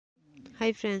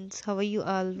Hi friends, how are you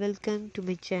all? Welcome to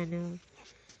my channel.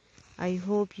 I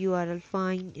hope you are all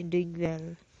fine and doing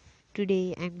well.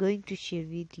 Today I'm going to share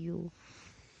with you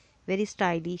very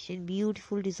stylish and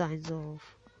beautiful designs of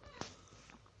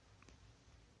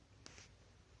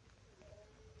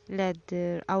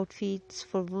leather outfits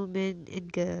for women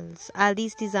and girls. All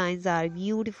these designs are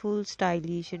beautiful,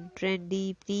 stylish and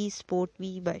trendy. Please support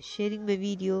me by sharing my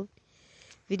video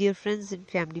with your friends and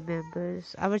family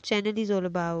members. Our channel is all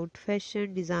about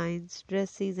fashion, designs,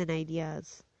 dresses and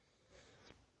ideas.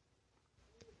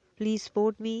 Please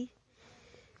support me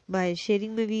by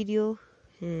sharing my video,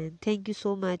 and thank you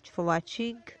so much for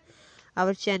watching.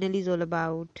 Our channel is all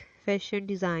about fashion,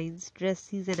 designs,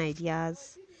 dresses and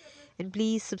ideas, and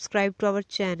please subscribe to our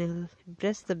channel and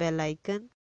press the bell icon.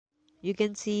 You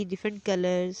can see different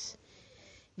colors,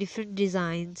 different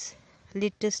designs,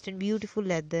 latest and beautiful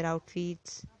leather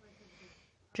outfits,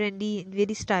 trendy and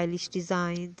very stylish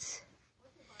designs,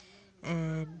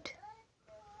 and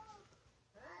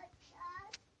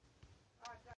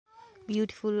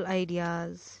beautiful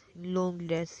ideas, long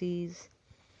dresses,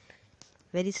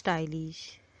 very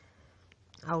stylish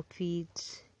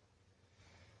outfits,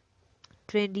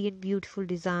 trendy and beautiful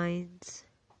designs.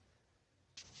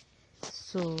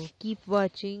 So keep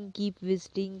watching, keep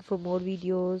visiting for more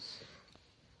videos.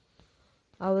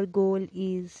 Our goal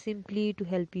is simply to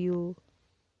help you.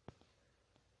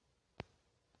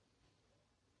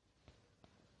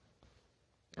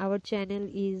 Our channel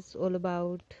is all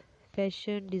about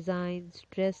fashion, designs,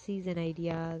 dresses and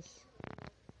ideas.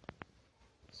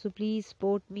 So please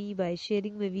support me by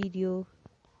sharing my video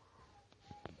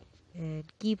and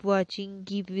keep watching,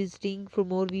 keep visiting for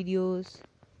more videos.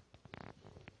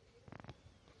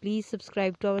 Please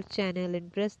subscribe to our channel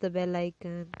and press the bell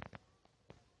icon.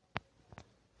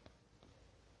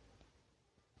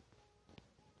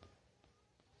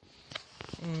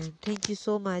 And thank you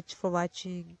so much for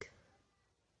watching.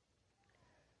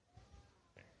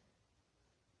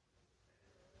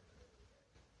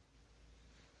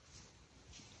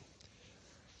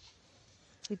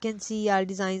 You can see our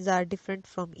designs are different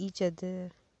from each other.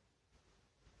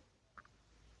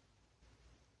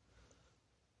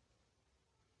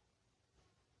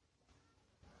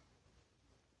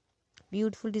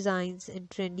 Beautiful designs and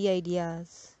trendy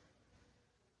ideas.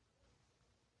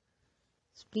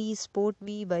 So please support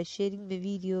me by sharing my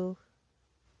video.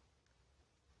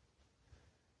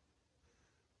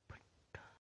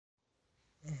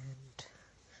 And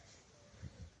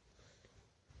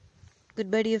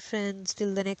goodbye dear friends,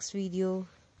 till the next video.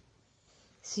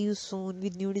 See you soon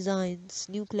with new designs,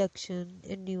 new collection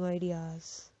and new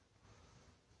ideas.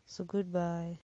 So goodbye.